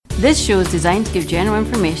This show is designed to give general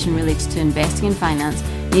information related to investing and finance.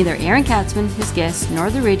 Neither Aaron Katzman, his guests,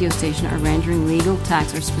 nor the radio station are rendering legal,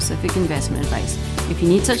 tax, or specific investment advice. If you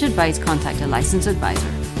need such advice, contact a licensed advisor.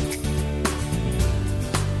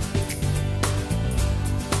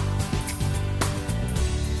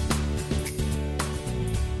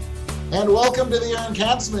 And welcome to the Aaron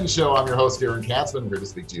Katzman Show. I'm your host, Aaron Katzman. I'm here to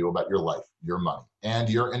speak to you about your life, your money, and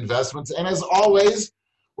your investments. And as always,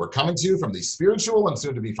 we're coming to you from the spiritual and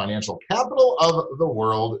soon-to-be financial capital of the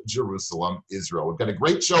world, Jerusalem, Israel. We've got a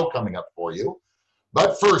great show coming up for you.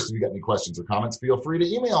 But first, if you got any questions or comments, feel free to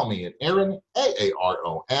email me at Aaron,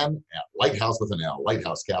 A-A-R-O-N, at lighthouse with an L,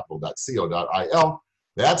 lighthousecapital.co.il.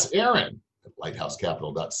 That's Aaron at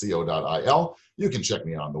lighthousecapital.co.il. You can check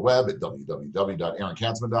me out on the web at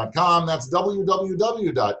www.aaronkatzman.com. That's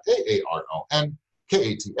www.aaronkatzman,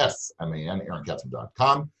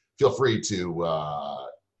 aaronkatzman.com. Feel free to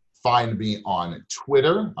find me on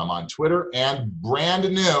Twitter. I'm on Twitter, and brand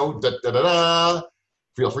new,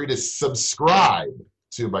 feel free to subscribe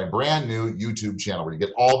to my brand new YouTube channel where you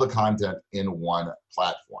get all the content in one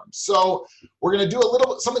platform. So we're going to do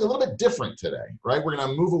something a little bit different today, right? We're going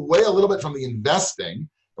to move away a little bit from the investing,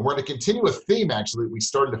 and we're going to continue a theme actually that we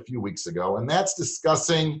started a few weeks ago, and that's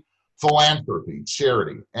discussing philanthropy,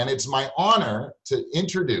 charity. And it's my honor to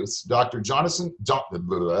introduce Dr. Jonathan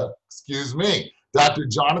Donath,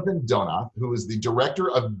 who is the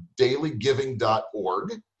director of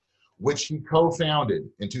dailygiving.org, which he co-founded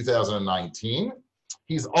in 2019.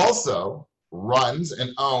 He's also runs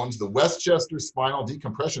and owns the Westchester Spinal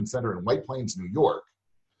Decompression Center in White Plains, New York,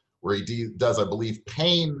 where he does, I believe,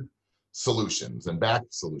 pain solutions and back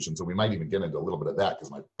solutions. So we might even get into a little bit of that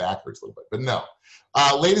because my back hurts a little bit. But no.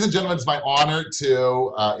 Ladies and gentlemen, it's my honor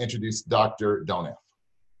to introduce Dr. Donath.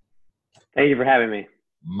 Thank you for having me.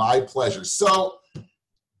 My pleasure. So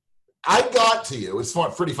I got to you. It's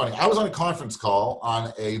pretty funny. I was on a conference call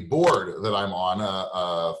on a board that I'm on,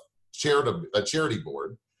 a charity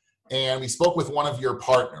board, and we spoke with one of your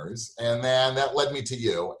partners, and then that led me to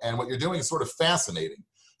you. And what you're doing is sort of fascinating.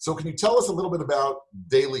 So can you tell us a little bit about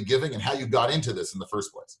daily giving and how you got into this in the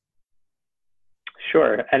first place?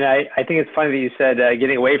 Sure. And I think it's funny that you said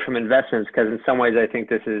getting away from investments, because in some ways I think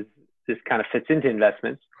this kind of fits into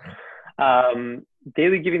investments.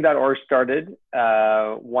 Dailygiving.org started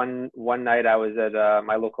one night. I was at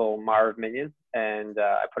my local Marv Minion, and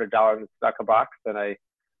I put $1 in the tzedakah box, and I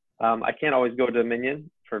can't always go to Minion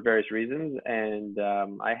for various reasons, and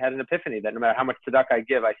I had an epiphany that no matter how much tzedakah I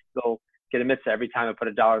give, I still get a mitzvah every time I put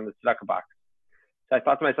 $1 in the tzedakah box. So I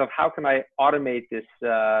thought to myself, how can I automate this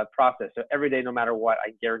process? So every day, no matter what,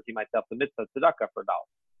 I guarantee myself the mitzvah tzedakah for $1.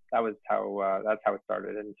 That's how it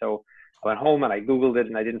started. And so I went home and I Googled it,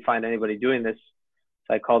 and I didn't find anybody doing this.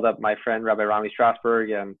 So I called up my friend, Rabbi Rami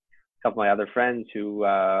Strasberg, and a couple of my other friends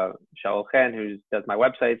Shaul Chen, who does my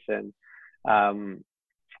websites, and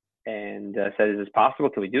said, is this possible?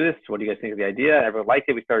 Can we do this? What do you guys think of the idea? And everyone liked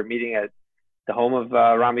it. We started meeting at the home of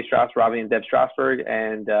Rami and Deb Strasberg,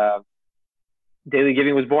 and Daily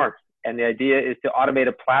Giving was born. And the idea is to automate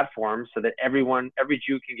a platform so that every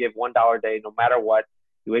Jew can give $1 a day, no matter what.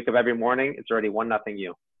 You wake up every morning, it's already 1-0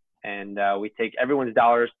 you. And we take everyone's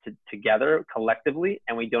dollars together collectively,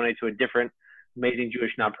 and we donate to a different amazing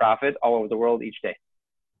Jewish nonprofit all over the world each day.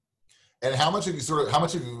 And how much have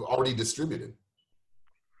you already distributed?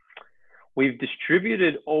 We've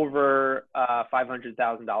distributed over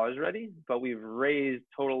 $500,000 already, but we've raised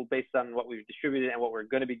total based on what we've distributed and what we're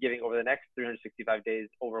going to be giving over the next 365 days,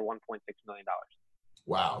 over $1.6 million.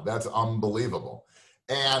 Wow, that's unbelievable.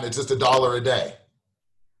 And it's just $1 a day.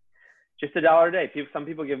 Just $1 a day. Some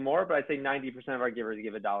people give more, but I'd say 90% of our givers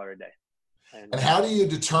give $1 a day. And how do you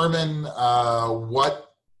determine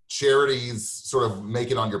what charities sort of make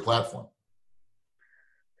it on your platform?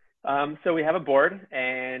 So we have a board,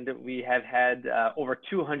 and we have had over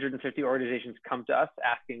 250 organizations come to us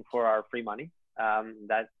asking for our free money.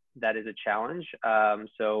 That is a challenge.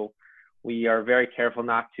 So we are very careful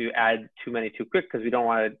not to add too many too quick, because we don't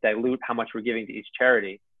want to dilute how much we're giving to each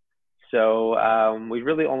charity. So we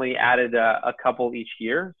really only added a couple each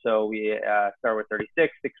year. So we started with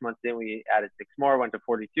 36. 6 months in, we added 6 more, went to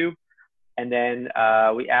 42. And then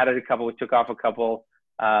we added a couple. We took off a couple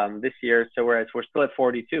this year. So we're still at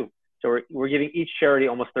 42. So we're giving each charity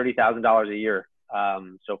almost $30,000 a year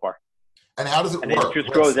so far. And how does it work? And it just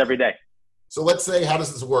grows every day. So let's say, how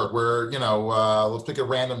does this work? Let's pick a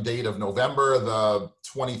random date of November the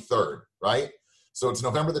 23rd, right? So it's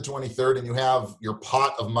November the 23rd, and you have your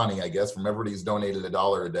pot of money, I guess, from everybody who's donated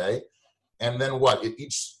 $1 a day. And then what?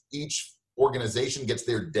 Each organization gets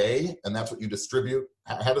their day, and that's what you distribute.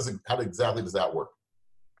 How exactly does that work?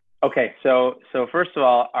 Okay, so first of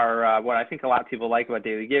all, our what I think a lot of people like about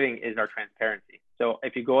daily giving is our transparency. So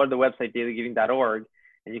if you go to the website dailygiving.org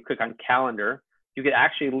and you click on calendar, you could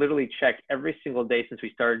actually literally check every single day since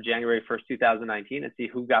we started January 1st, 2019 and see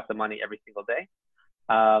who got the money every single day.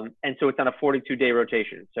 And so it's on a 42-day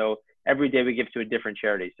rotation. So every day we give to a different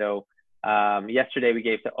charity. So yesterday we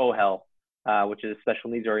gave to OHEL, which is a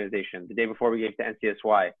special needs organization. The day before we gave to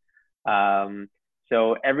NCSY.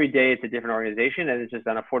 So every day it's a different organization, and it's just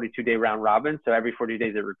on a 42-day round robin. So every 40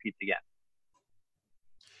 days it repeats again.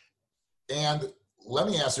 And let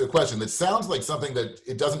me ask you a question. It sounds like something that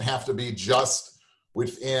it doesn't have to be just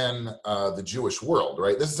within the Jewish world,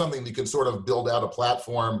 right? This is something you can sort of build out a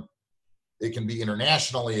platform. It can be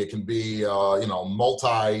internationally. It can be,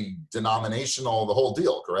 multi-denominational, the whole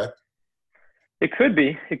deal, correct? It could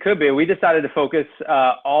be. It could be. We decided to focus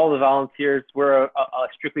all the volunteers. We're a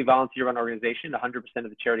strictly volunteer-run organization. 100% of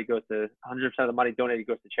the charity goes to 100% of the money donated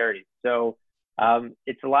goes to charities. So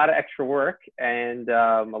it's a lot of extra work and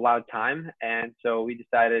a lot of time. And so we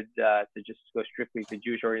decided to just go strictly to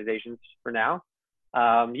Jewish organizations for now.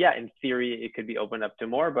 In theory, it could be opened up to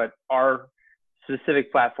more, but our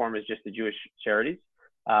specific platform is just the Jewish charities.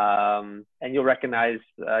 And you'll recognize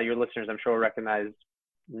your listeners, I'm sure, will recognize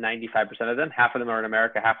 95% of them. Half of them are in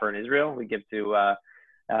America, half are in Israel. We give to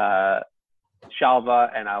Shalva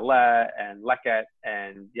and Aleh and Leket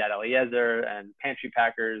and Yad Eliezer and Pantry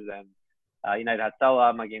Packers and United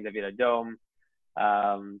Hatzalah, Magen David Adom.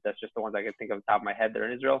 That's just the ones I can think of off the top of my head. They're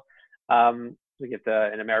in Israel. We get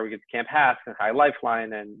in America, we get to Camp Hask and High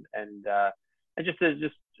Lifeline and just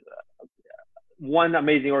one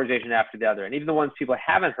amazing organization after the other. And even the ones people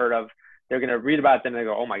haven't heard of, they're going to read about them and they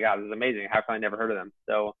go, oh my God, this is amazing. How come I never heard of them?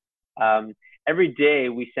 So every day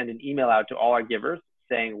we send an email out to all our givers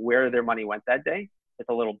saying where their money went that day. It's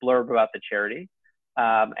a little blurb about the charity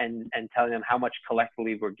and telling them how much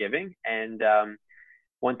collectively we're giving. And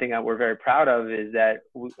one thing that we're very proud of is that,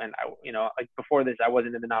 like before this, I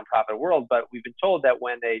wasn't in the nonprofit world, but we've been told that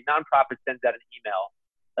when a nonprofit sends out an email,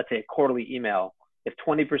 let's say a quarterly email, if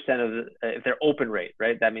 20% if their open rate,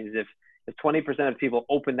 right? That means if 20% of people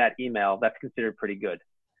open that email, that's considered pretty good.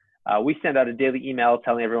 We send out a daily email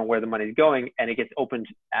telling everyone where the money is going, and it gets opened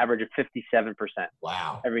average of 57%.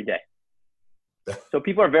 Wow. Every day. So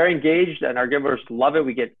people are very engaged, and our givers love it.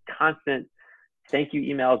 We get constant thank you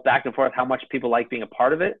emails back and forth, how much people like being a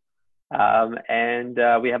part of it. And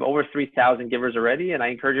we have over 3,000 givers already, and I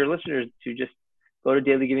encourage your listeners to just go to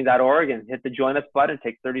dailygiving.org and hit the join us button,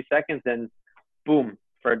 take 30 seconds, and boom,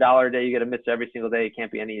 for $1 a day, you get a mitzvah every single day. It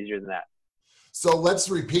can't be any easier than that. So let's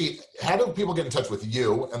repeat. How do people get in touch with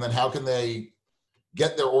you? And then how can they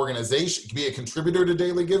get their organization, be a contributor to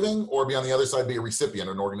Daily Giving, or be on the other side, be a recipient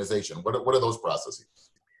of an organization? What are those processes?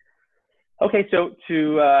 Okay, so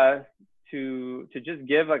to just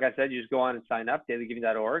give, like I said, you just go on and sign up,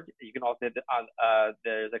 dailygiving.org. You can also hit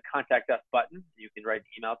there's a contact us button. You can write an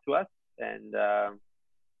email to us, and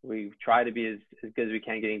we try to be as good as we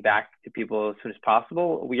can getting back to people as soon as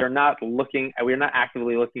possible. We are not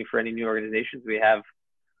actively looking for any new organizations. We have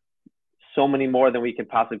so many more than we can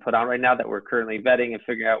possibly put on right now that we're currently vetting and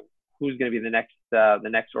figuring out who's going to be the next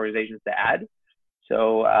organizations to add.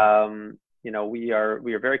 So, we are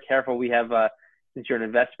very careful. We have, since you're an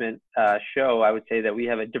investment show, I would say that we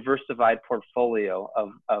have a diversified portfolio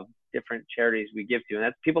of different charities we give to, and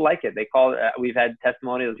that's, people like it. They call it, we've had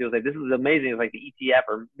testimonials. People say, this is amazing. It's like the ETF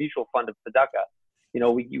or mutual fund of tzedakah.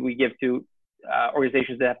 We give to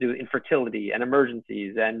organizations that have to do with infertility and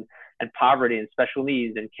emergencies and poverty and special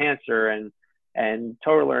needs and cancer and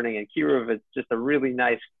Torah learning and kiruv. It's just a really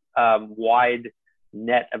nice wide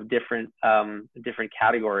net of different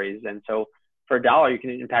categories. And so for $1, you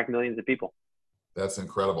can impact millions of people. That's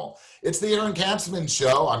incredible. It's the Aaron Katzman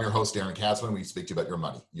Show. I'm your host, Aaron Katzman. We speak to you about your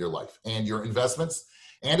money, your life, and your investments.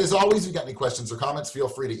 And as always, if you've got any questions or comments, feel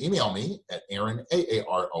free to email me at Aaron,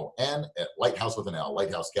 AARON, at lighthouse with an L,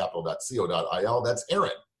 lighthousecapital.co.il. That's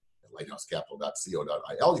Aaron at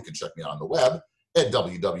lighthousecapital.co.il. You can check me out on the web at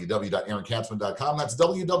www.aaronkatzman.com. That's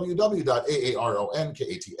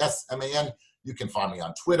www.aaronkatsman. You can find me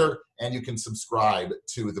on Twitter, and you can subscribe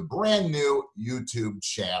to the brand new YouTube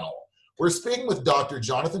channel. We're speaking with Dr.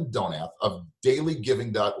 Jonathan Donath of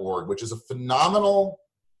dailygiving.org, which is a phenomenal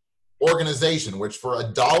organization, which for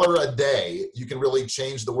 $1 a day, you can really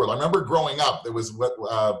change the world. I remember growing up, there was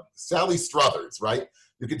Sally Struthers, right?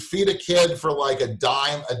 You could feed a kid for like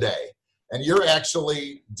 $0.10 a day, and you're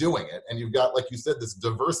actually doing it. And you've got, like you said, this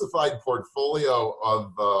diversified portfolio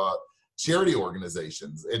of charity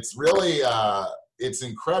organizations. It's really, it's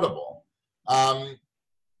incredible.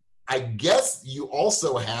 I guess you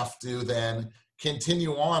also have to then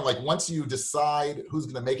continue on? Like once you decide who's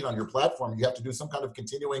going to make it on your platform, you have to do some kind of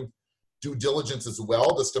continuing due diligence as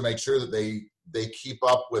well, just to make sure that they keep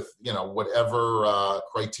up with, you know, whatever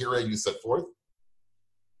criteria you set forth.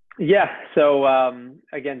 Yeah. So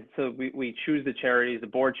again, so we choose the charities, the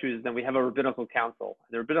board chooses them. We have a rabbinical council.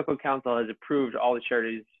 The rabbinical council has approved all the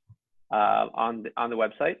charities on the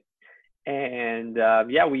website. And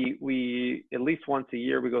yeah, we at least once a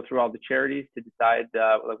year, we go through all the charities to decide,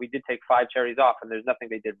 like we did take 5 charities off and there's nothing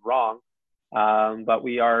they did wrong. But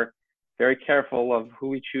we are very careful of who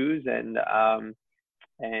we choose, and they're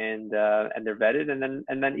vetted. And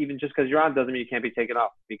then even just because you're on doesn't mean you can't be taken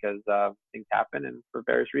off, because things happen and for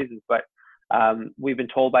various reasons. But we've been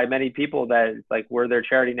told by many people that it's like we're their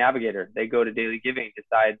charity navigator. They go to Daily Giving,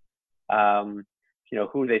 decide you know,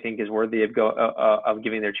 who they think is worthy of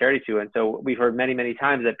giving their charity to. And so we've heard many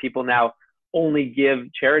times that people now only give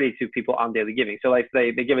charity to people on Daily Giving. So like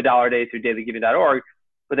they give $1 a day through dailygiving.org,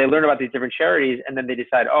 but they learn about these different charities and then they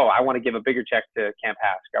decide, oh, I want to give a bigger check to Camp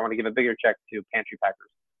Hask. I want to give a bigger check to Pantry Packers,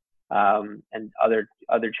 and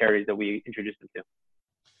other charities that we introduce them to.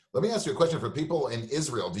 Let me ask you a question for people in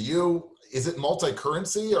Israel. Is it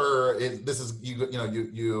multi-currency, or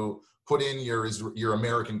you put in your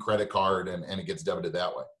American credit card and it gets debited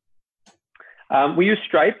that way? We use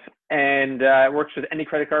Stripe, and it works with any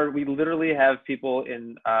credit card. We literally have people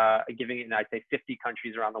giving in, I'd say, 50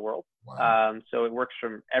 countries around the world. Wow. So it works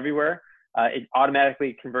from everywhere. It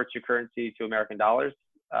automatically converts your currency to American dollars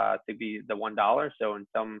to be the $1. So in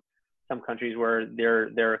some countries where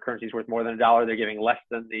their currency is worth more than $1, they're giving less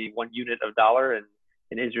than the 1 unit of dollar. And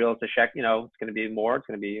in Israel, it's a shekel, you know, it's going to be more. It's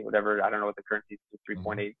going to be whatever, I don't know what the currency is,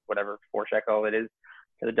 3.8, whatever, 4 shekel it is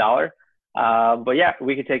to the dollar. But yeah,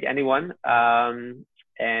 we could take anyone.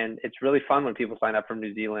 And it's really fun when people sign up from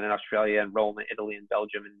New Zealand and Australia and Rome and Italy and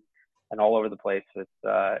Belgium and all over the place.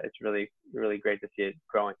 It's really, really great to see it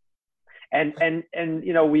growing. And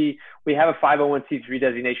you know, we have a 501c3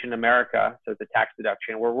 designation in America, so it's a tax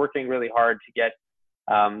deduction. We're working really hard to get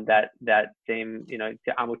that same, you know,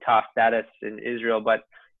 to Amutah status in Israel, but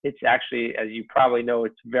it's actually, as you probably know,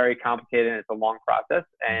 it's very complicated and it's a long process.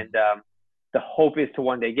 And the hope is to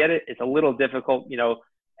one day get it. It's a little difficult. You know,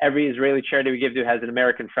 every Israeli charity we give to has an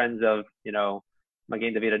American Friends of, you know,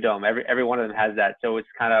 Magen David Adom. Every one of them has that. So it's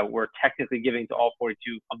kind of, we're technically giving to all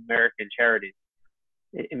 42 American charities.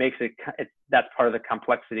 It makes that's part of the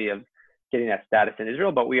complexity of getting that status in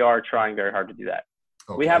Israel, but we are trying very hard to do that.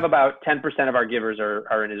 Okay. We have about 10% of our givers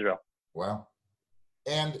are in Israel. Wow.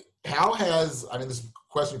 And this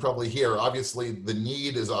question you probably hear, obviously the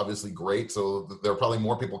need is obviously great. So there are probably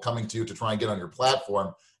more people coming to you to try and get on your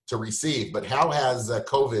platform to receive, but how has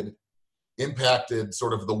COVID impacted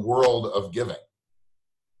sort of the world of giving?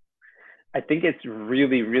 I think it's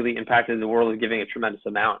really, really impacted the world of giving a tremendous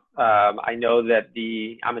amount. I know that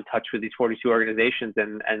I'm in touch with these 42 organizations,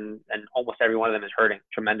 and almost every one of them is hurting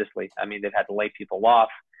tremendously. I mean, they've had to lay people off.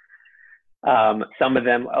 Some of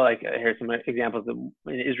them, like here's some examples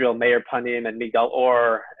in Israel: Meir Panim and Migdal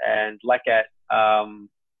Or and Leket and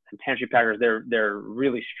Pantry Packers. They're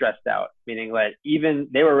really stressed out, meaning that even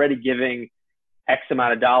they were already giving X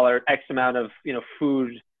amount of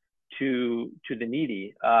food to the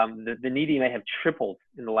needy. The needy may have tripled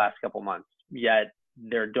in the last couple months, yet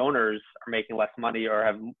their donors are making less money or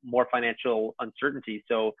have more financial uncertainty.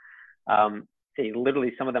 So they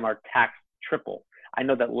literally, some of them are taxed triple. I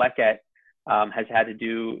know that Leket has had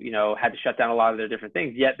to shut down a lot of their different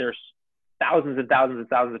things, yet there's thousands and thousands and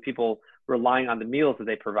thousands of people relying on the meals that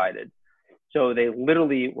they provided. So they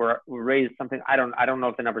literally were raised something, I don't know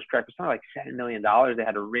if the number's correct, but something like $7 million they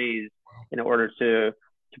had to raise in order to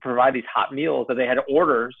provide these hot meals that they had to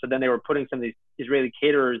order. So then they were putting some of these Israeli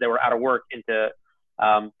caterers that were out of work into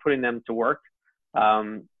putting them to work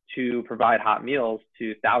to provide hot meals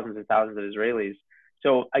to thousands and thousands of Israelis.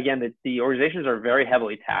 So again, the organizations are very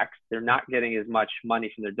heavily taxed. They're not getting as much money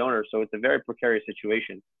from their donors. So it's a very precarious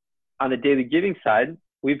situation. On the daily giving side,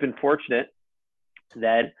 we've been fortunate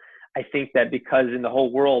that I think that because in the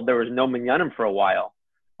whole world, there was no minyanim for a while.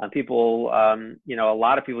 People, a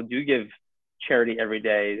lot of people do give charity every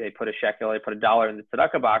day. They put a shekel, they put $1 in the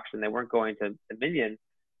tzedakah box, and they weren't going to minyan.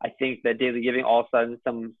 I think that daily giving, all of a sudden,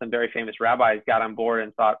 some very famous rabbis got on board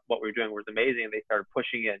and thought what we were doing was amazing, and they started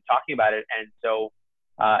pushing it and talking about it. And so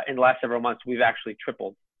in the last several months, we've actually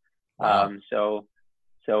tripled. Wow.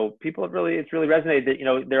 So people have it's really resonated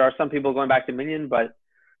that, there are some people going back to minyan, but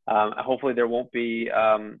hopefully there won't be,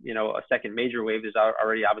 a second major wave. There's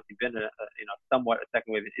already obviously been somewhat a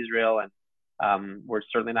second wave in Israel, and we're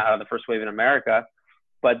certainly not out of the first wave in America,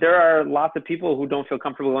 but there are lots of people who don't feel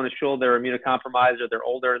comfortable going to shul. They're immunocompromised or they're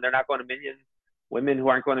older and they're not going to minyan, women who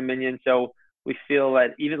aren't going to minyan. So we feel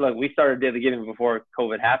that even like we started daily giving before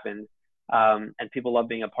COVID happened, and people love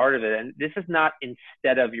being a part of it. And this is not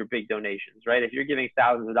instead of your big donations, right? If you're giving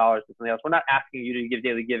thousands of dollars to something else, we're not asking you to give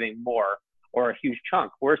daily giving more or a huge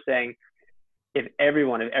chunk. We're saying if every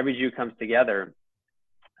Jew comes together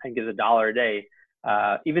and gives $1 a day,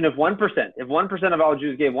 even if 1% of all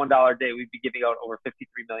Jews gave $1 a day, we'd be giving out over $53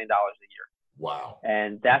 million a year. Wow.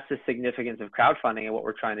 And that's the significance of crowdfunding and what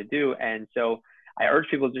we're trying to do. And so I urge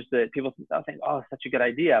people people think, oh, it's such a good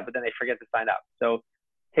idea, but then they forget to sign up. So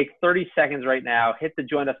take 30 seconds right now, hit the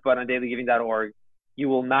join us button on dailygiving.org. You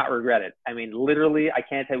will not regret it. I mean, literally, I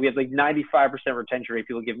can't tell you, we have like 95% retention rate.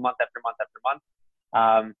 People give month after month after month.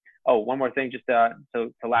 One more thing, just to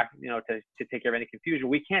take care of any confusion.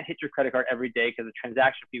 We can't hit your credit card every day because the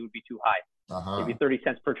transaction fee would be too high. It'd be 30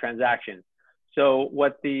 cents per transaction. So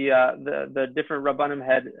what the different Rabbanim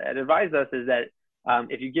had advised us is that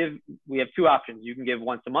if you give, we have two options. You can give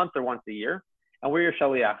once a month or once a year, and we're your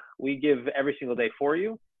shaliach. We give every single day for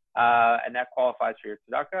you, and that qualifies for your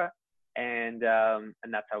tzedakah, and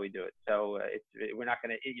that's how we do it. So you're not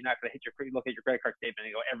gonna look at your credit card statement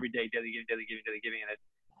and go every day daily giving, and it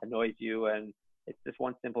annoys you. And it's just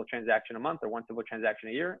one simple transaction a month or one simple transaction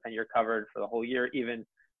a year, and you're covered for the whole year. Even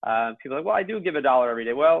people are like, well, I do give $1 every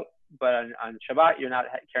day. Well, but on Shabbat, you're not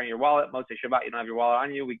carrying your wallet. Most of Shabbat, you don't have your wallet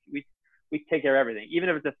on you. We take care of everything. Even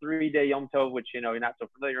if it's a 3-day Yom Tov, which you're not so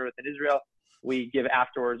familiar with in Israel, we give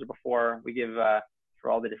afterwards or before. We give for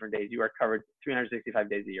all the different days. You are covered 365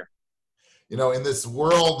 days a year. In this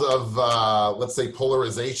world of, let's say,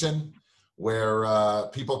 polarization, where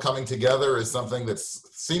people coming together is something that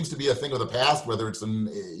seems to be a thing of the past, whether it's in,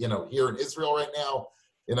 here in Israel right now,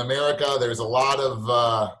 in America, there's a lot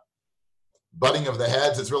of butting of the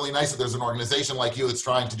heads. It's really nice that there's an organization like you that's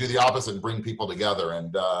trying to do the opposite and bring people together.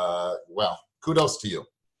 And kudos to you.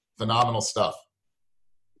 Phenomenal stuff.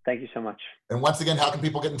 Thank you so much. And once again, how can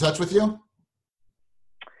people get in touch with you?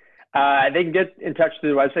 They can get in touch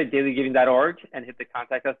through the website, dailygiving.org, and hit the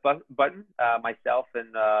contact us button. Myself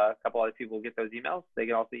and a couple other people will get those emails. They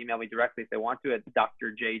can also email me directly if they want to at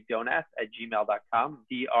drjdonath@gmail.com,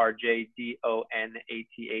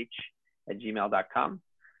 drjdonath@gmail.com.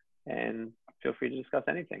 And feel free to discuss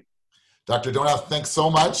anything. Dr. Donath, thanks so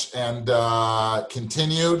much, and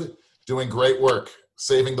continued doing great work,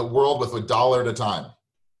 saving the world with $1 at a time.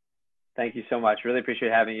 Thank you so much. Really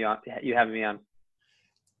appreciate having me on.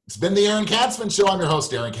 It's been the Aaron Katzman Show. I'm your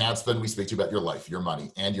host, Aaron Katzman. We speak to you about your life, your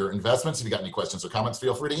money, and your investments. If you got any questions or comments,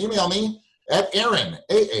 feel free to email me at Aaron,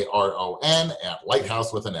 Aaron, at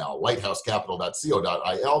Lighthouse with an L,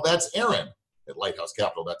 lighthousecapital.co.il. That's Aaron at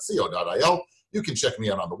lighthousecapital.co.il. You can check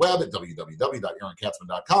me out on the web at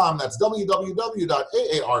www.aaronkatzman.com. That's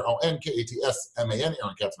www.aaronkatzman,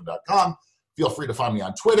 aaronkatzman.com. Feel free to find me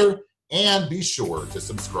on Twitter, and be sure to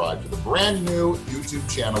subscribe to the brand new YouTube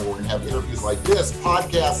channel where we're going to have interviews like this,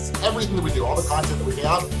 podcasts, everything that we do, all the content that we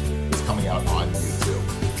have is coming out on YouTube.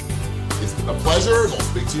 It's been a pleasure, and we'll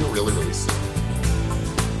speak to you really, really soon.